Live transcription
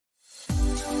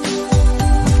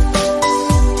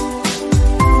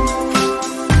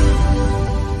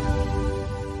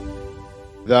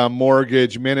The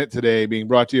Mortgage Minute today being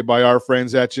brought to you by our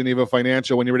friends at Geneva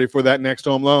Financial. When you're ready for that next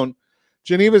home loan,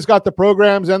 Geneva's got the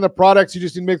programs and the products. You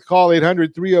just need to make the call,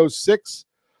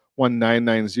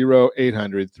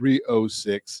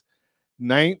 800-306-1990,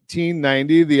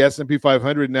 800-306-1990. The S&P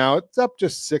 500 now, it's up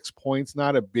just 6 points.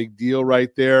 Not a big deal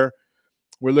right there.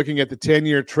 We're looking at the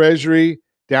 10-year Treasury,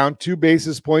 down 2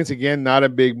 basis points. Again, not a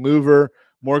big mover.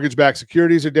 Mortgage-backed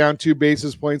securities are down 2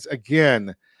 basis points.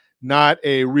 Again, not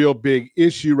a real big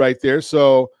issue right there.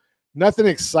 So nothing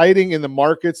exciting in the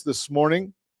markets this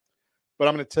morning. But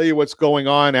I'm going to tell you what's going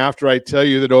on after I tell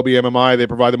you that OBMMI, they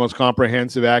provide the most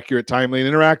comprehensive, accurate, timely,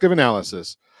 and interactive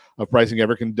analysis of pricing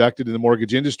ever conducted in the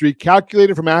mortgage industry,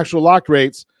 calculated from actual locked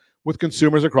rates with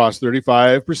consumers across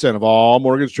 35% of all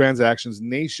mortgage transactions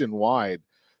nationwide.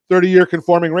 30-year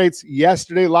conforming rates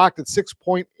yesterday locked at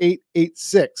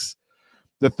 6.886.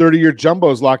 The 30-year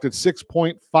jumbos locked at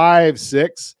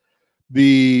 6.56.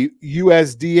 The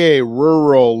USDA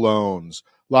rural loans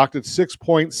locked at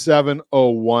 6.701.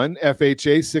 FHA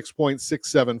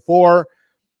 6.674.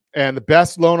 And the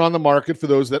best loan on the market for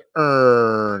those that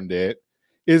earned it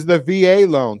is the VA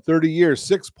loan, 30 years,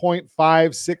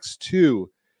 6.562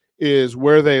 is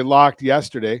where they locked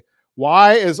yesterday.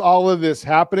 Why is all of this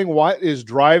happening? What is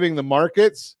driving the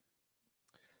markets?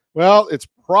 Well, it's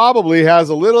probably has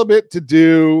a little bit to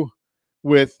do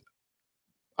with,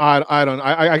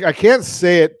 I can't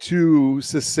say it too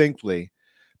succinctly,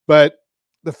 but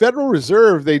the Federal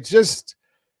Reserve, they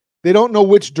don't know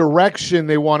which direction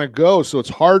they want to go. So it's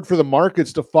hard for the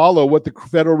markets to follow what the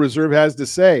Federal Reserve has to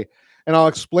say. And I'll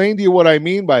explain to you what I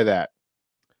mean by that.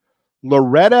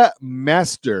 Loretta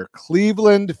Mester,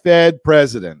 Cleveland Fed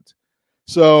president.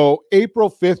 So April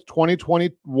 5th,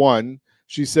 2021,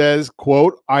 she says,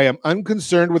 quote, "I am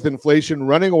unconcerned with inflation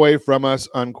running away from us,"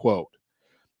 unquote.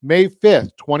 May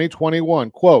 5th, 2021,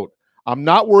 quote, "I'm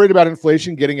not worried about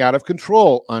inflation getting out of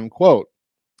control," unquote.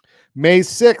 May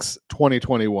 6th,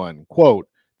 2021, quote,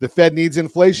 The Fed needs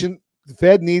inflation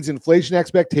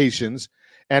expectations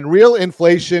and real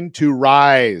inflation to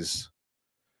rise,"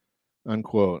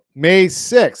 unquote. May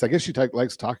 6th, I guess she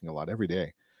likes talking a lot every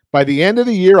day. "By the end of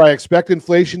the year, I expect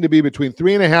inflation to be between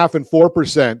 3.5% and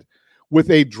 4%. With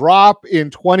a drop in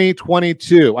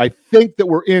 2022. I think that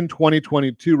we're in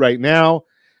 2022 right now,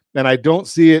 and I don't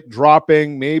see it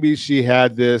dropping. Maybe she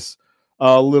had this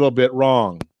a little bit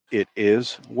wrong. It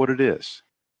is what it is.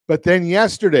 But then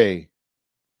yesterday,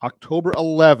 October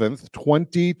 11th,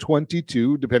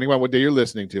 2022, depending on what day you're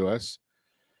listening to us,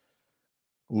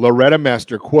 Loretta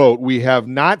Mester, quote, "We have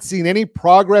not seen any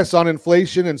progress on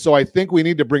inflation, and so I think we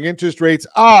need to bring interest rates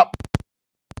up."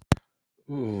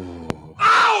 Ooh.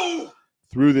 Ow!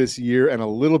 "Through this year and a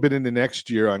little bit into next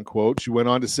year," unquote. She went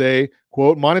on to say,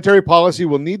 quote, "Monetary policy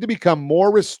will need to become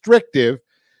more restrictive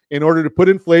in order to put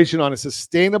inflation on a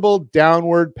sustainable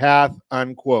downward path,"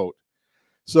 unquote.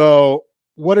 So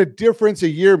what a difference a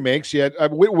year makes. She had,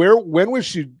 when was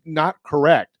she not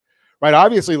correct? Right?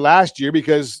 Obviously last year,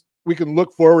 because we can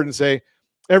look forward and say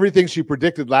everything she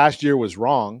predicted last year was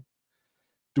wrong.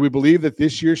 Do we believe that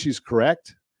this year she's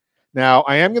correct? Now,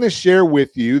 I am going to share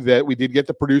with you that we did get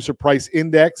the producer price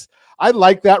index. I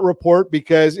like that report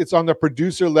because it's on the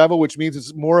producer level, which means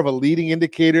it's more of a leading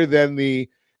indicator than the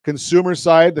consumer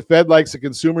side. The Fed likes the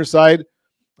consumer side.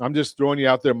 I'm just throwing you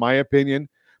out there my opinion.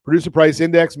 Producer price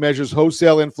index measures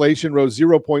wholesale inflation rose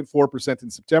 0.4%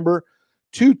 in September,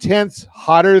 0.2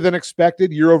 hotter than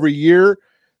expected year over year.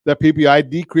 The PPI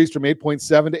decreased from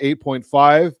 8.7 to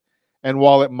 8.5. And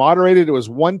while it moderated, it was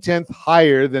 0.1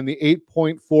 higher than the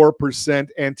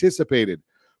 8.4% anticipated.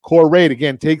 Core rate,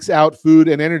 again, takes out food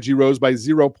and energy, rose by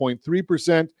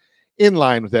 0.3%, in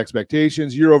line with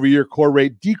expectations. Year over year, core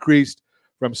rate decreased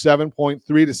from 7.3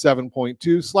 to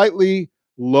 7.2, slightly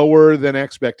lower than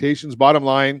expectations. Bottom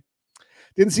line,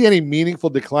 didn't see any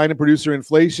meaningful decline in producer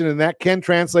inflation, and that can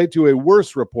translate to a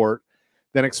worse report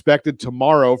than expected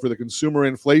tomorrow for the consumer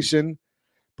inflation.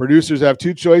 Producers have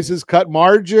two choices: cut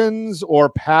margins or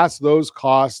pass those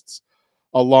costs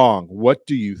along. What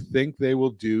do you think they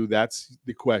will do? That's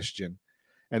the question.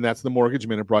 And that's the Mortgage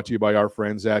Minute, brought to you by our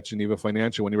friends at Geneva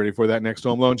Financial. When you're ready for that next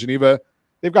home loan, Geneva,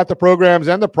 they've got the programs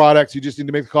and the products. You just need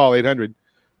to make the call,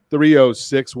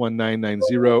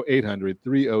 800-306-1990,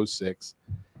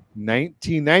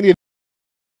 800-306-1990.